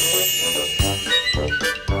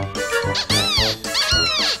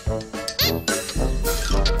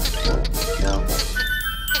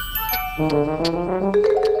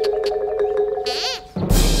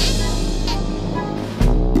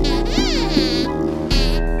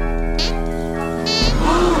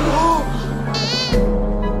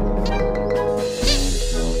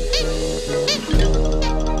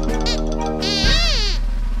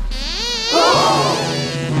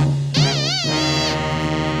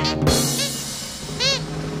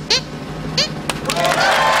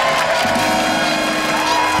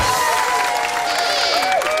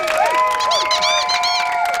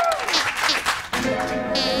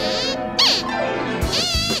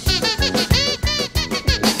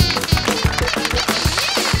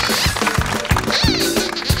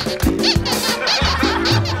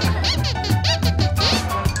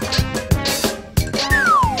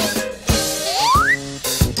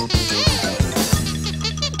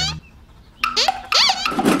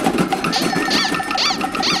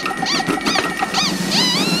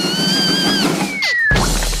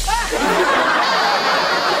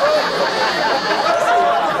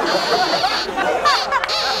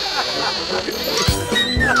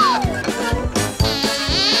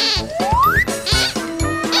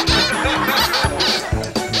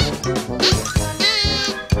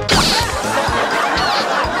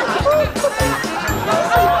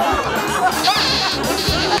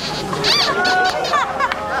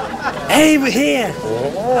 over here.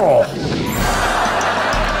 Oh.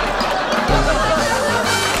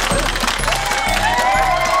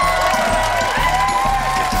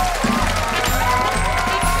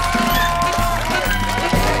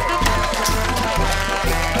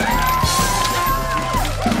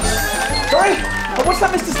 Sorry? Oh, what's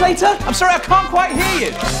that, Mr. Slater? I'm sorry, I can't quite hear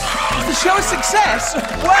you. Is the show a success?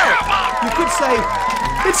 Well, you could say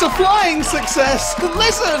it's a flying success.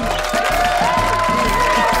 Listen.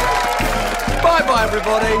 Bye-bye,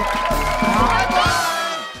 everybody.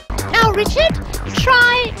 Bye-bye. Now, Richard,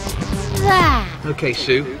 try that. Okay,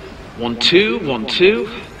 Sue. 1, 2, 1, 2.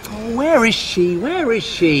 Oh, where is she? Where is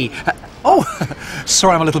she?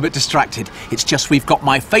 Sorry, I'm a little bit distracted. It's just we've got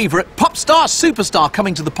my favourite pop star superstar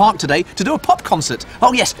coming to the park today to do a pop concert.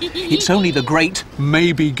 Oh, yes, it's only the great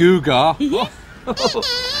Maybe Guga.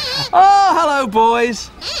 Oh, hello,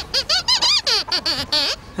 boys.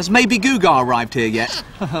 Has Maybe Guga arrived here yet?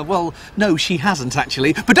 Well, no, she hasn't,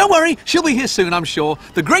 actually. But don't worry, she'll be here soon, I'm sure.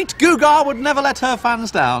 The great Guga would never let her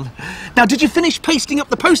fans down. Now, did you finish pasting up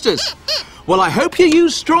the posters? Well, I hope you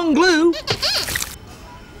used strong glue.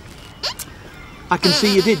 I can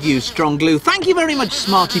see you did use strong glue. Thank you very much,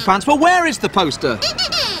 Smarty Pants. Well, where is the poster?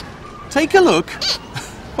 Take a look.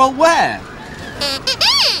 Well, where?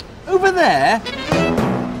 Over there?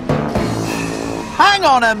 Hang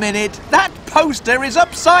on a minute. That poster is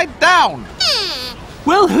upside down.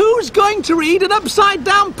 Well, who's going to read an upside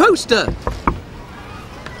down poster?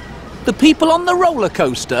 The people on the roller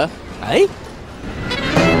coaster, eh?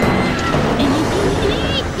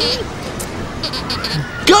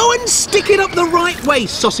 Go and stick it up the right way,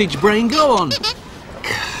 sausage brain. Go on.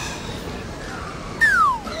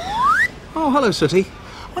 Oh, hello, Sooty.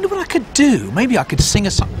 I wonder what I could do. Maybe I could sing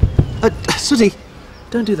a song. Sooty,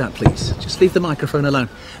 don't do that, please. Just leave the microphone alone.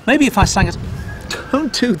 Maybe if I sang a...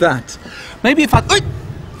 Don't do that. Maybe if I...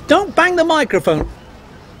 Don't bang the microphone.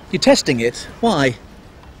 You're testing it. Why?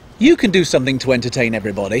 You can do something to entertain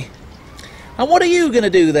everybody. And what are you going to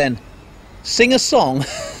do then? Sing a song?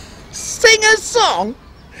 Sing a song?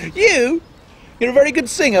 You're a very good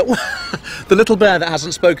singer. The little bear that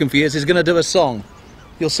hasn't spoken for years is going to do a song.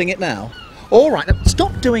 You'll sing it now? All right, now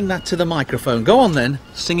stop doing that to the microphone. Go on then,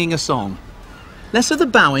 singing a song. Less of the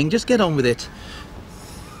bowing, just get on with it.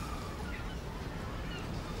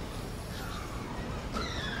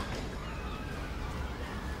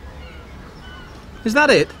 Is that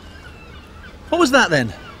it? What was that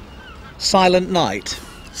then? Silent Night.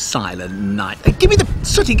 Silent Night. Hey, give me the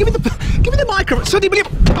Sooty. Give me the microphone. Sooty, will you?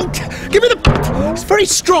 Give me the. It's very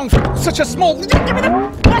strong for such a small. Give me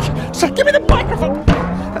the microphone.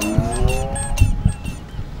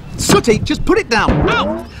 Sooty, just put it down.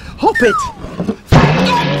 Ow! Hop it.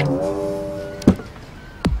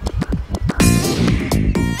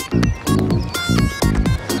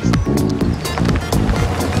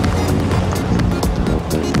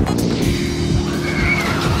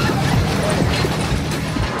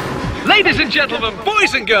 Ladies and gentlemen,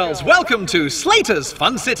 boys and girls, welcome to Slater's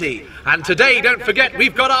Fun City. And today, don't forget,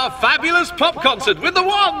 we've got our fabulous pop concert with the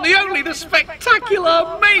one, the only, the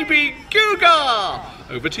spectacular Maybe Guga.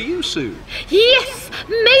 Over to you, Sue. Yes,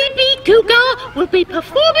 Maybe Guga will be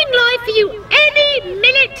performing live for you any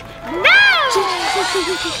minute now.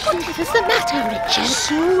 What's the matter, Richard?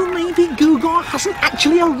 So Maybe Guga hasn't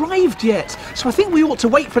actually arrived yet. So I think we ought to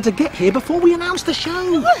wait for her to get here before we announce the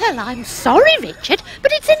show. Well, I'm sorry, Richard,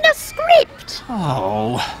 but it's in the script.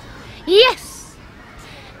 Oh. Yes.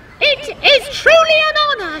 It is truly an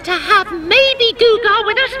honour to have Maybe Guga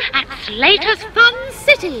with us at Slater's Fun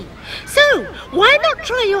City. So, why not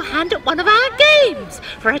try your hand at one of our games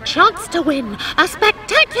for a chance to win a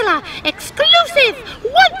spectacular, exclusive,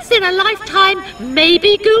 once-in-a-lifetime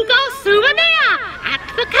Maybe Guga souvenir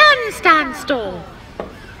at the Can Stand store.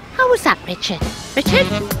 How was that, Richard? Richard?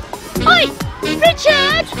 Oi!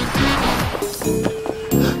 Richard!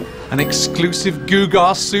 An exclusive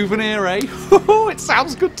Guga souvenir, eh? It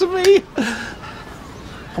sounds good to me.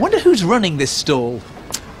 I wonder who's running this stall.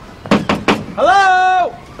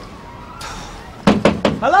 Hello?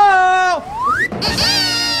 Hello?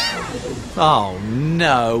 Oh,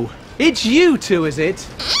 no. It's you two, is it?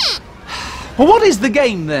 Well, what is the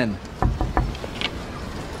game, then?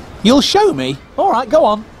 You'll show me? All right, go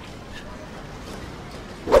on.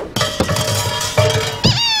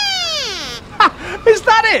 Is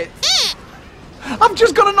that it? I've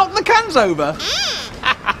just got to knock the cans over.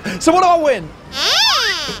 So what do I win?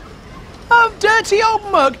 A dirty old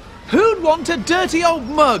mug? Who'd want a dirty old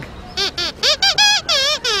mug?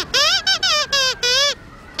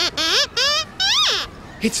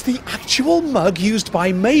 It's the actual mug used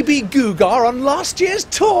by Maybe Googar on last year's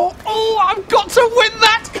tour. Oh, I've got to win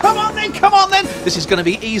that! Come on then, come on then! This is going to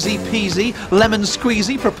be easy peasy, lemon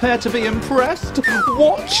squeezy, prepare to be impressed.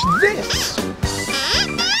 Watch this!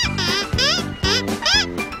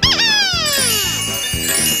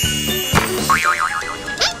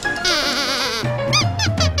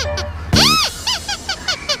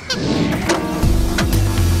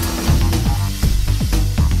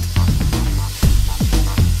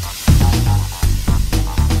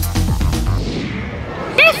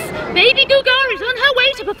 Baby Googar is on her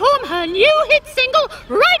way to perform her new hit single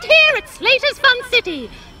right here at Slater's Fun City.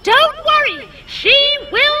 Don't worry, she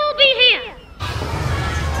will be here.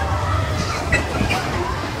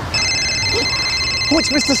 Oh, it's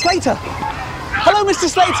Mr. Slater. Hello, Mr.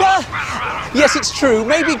 Slater. Yes, it's true.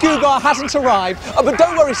 Maybe Googar hasn't arrived. But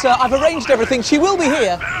don't worry, sir. I've arranged everything. She will be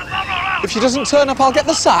here. If she doesn't turn up, I'll get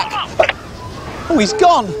the sack. Oh, he's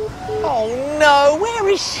gone. Oh, no. Where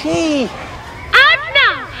is she? And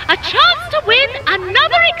now, a chance to win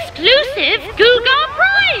another exclusive Googar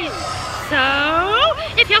prize. So,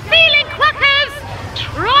 if you're feeling quackers,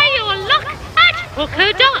 try your luck at Hook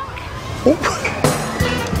or Duck.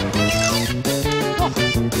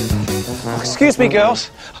 Oh, excuse me,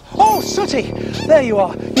 girls. Oh, Sooty, there you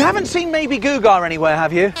are. You haven't seen Maybe Googar anywhere,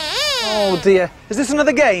 have you? Oh, dear. Is this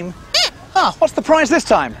another game? Ah, what's the prize this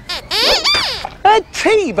time? A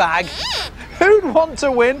tea bag? Who'd want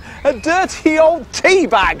to win a dirty old tea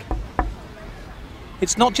bag?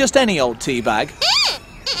 It's not just any old tea bag.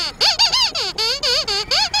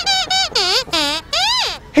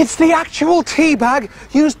 It's the actual tea bag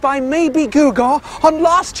used by Maybe Googar on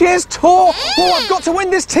last year's tour. Oh, I've got to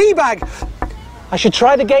win this tea bag. I should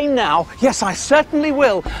try the game now. Yes, I certainly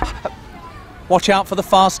will. Watch out for the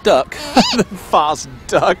fast duck. The fast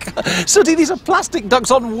duck. Sooty, these are plastic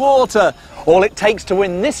ducks on water. All it takes to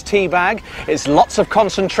win this tea bag is lots of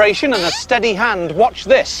concentration and a steady hand. Watch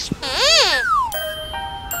this.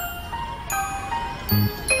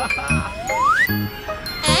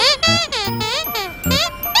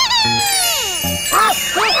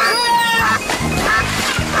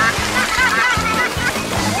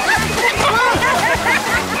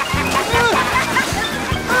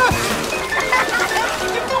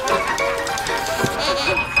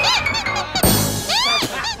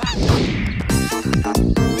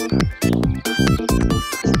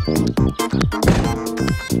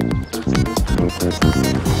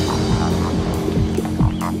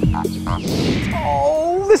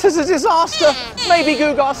 Oh, this is a disaster. Maybe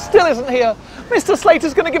Googar still isn't here. Mr.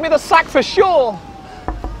 Slater's going to give me the sack for sure.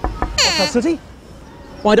 What's that, Sooty?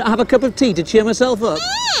 Why don't I have a cup of tea to cheer myself up?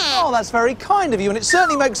 Oh, that's very kind of you, and it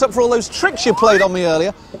certainly makes up for all those tricks you played on me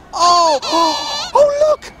earlier. Oh,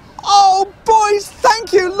 look! Oh, boys,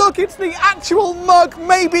 thank you. Look, it's the actual mug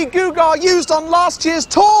Maybe Googar used on last year's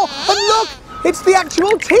tour. And look, it's the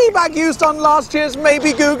actual tea bag used on last year's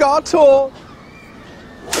Maybe Googar tour.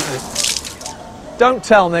 Don't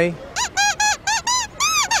tell me.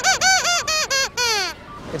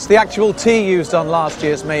 It's the actual tea used on last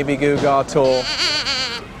year's Maybe Googar tour.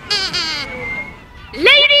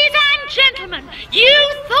 Ladies and gentlemen, you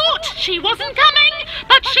thought she wasn't coming,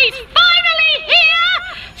 but she's finally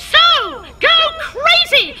here! So, go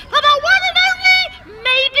crazy for the one and only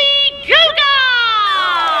Maybe Googar!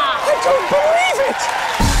 I don't believe it!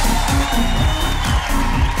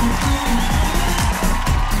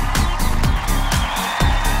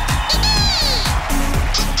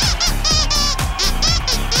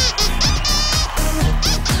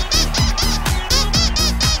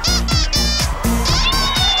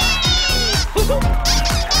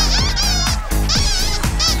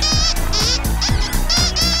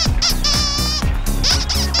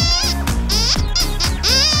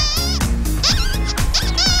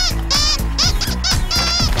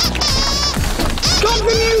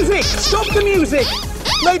 Stop the music!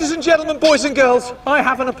 Ladies and gentlemen, boys and girls, I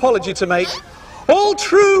have an apology to make. All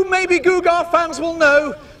true Maybe Googar fans will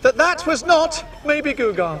know that that was not Maybe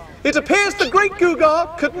Googar. It appears the great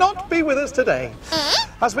Googar could not be with us today.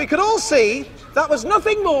 As we could all see, that was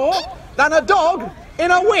nothing more than a dog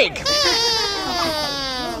in a wig.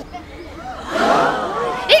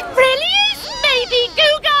 It really is Maybe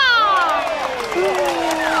Googar!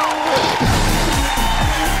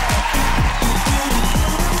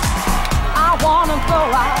 I wanna go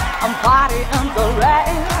out and party in the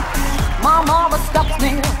rain. My mama stops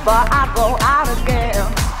me, but I go out again.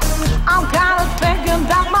 I'm kinda thinking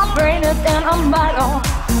that my brain is in a muddle,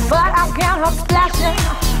 but I can't help splashing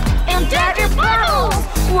in dirty puddles.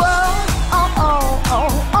 Whoa, oh, oh, oh,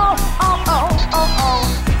 oh, oh, oh, oh, oh.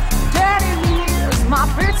 Dirty knees, my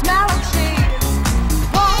feet smell of cheese.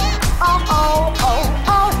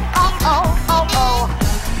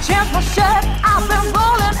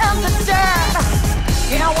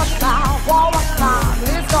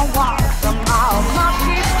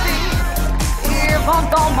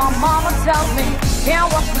 tells me,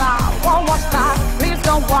 can't watch now, won't watch now, please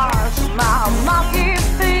don't watch my monkey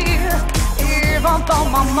feet. Even though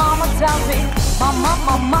my mama tells me, my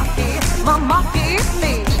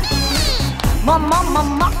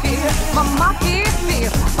monkey feet. My monkey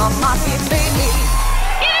feet. My monkey feet.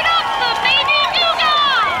 Give it up for Baby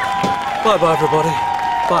Google! Bye-bye, everybody.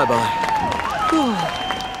 Bye-bye.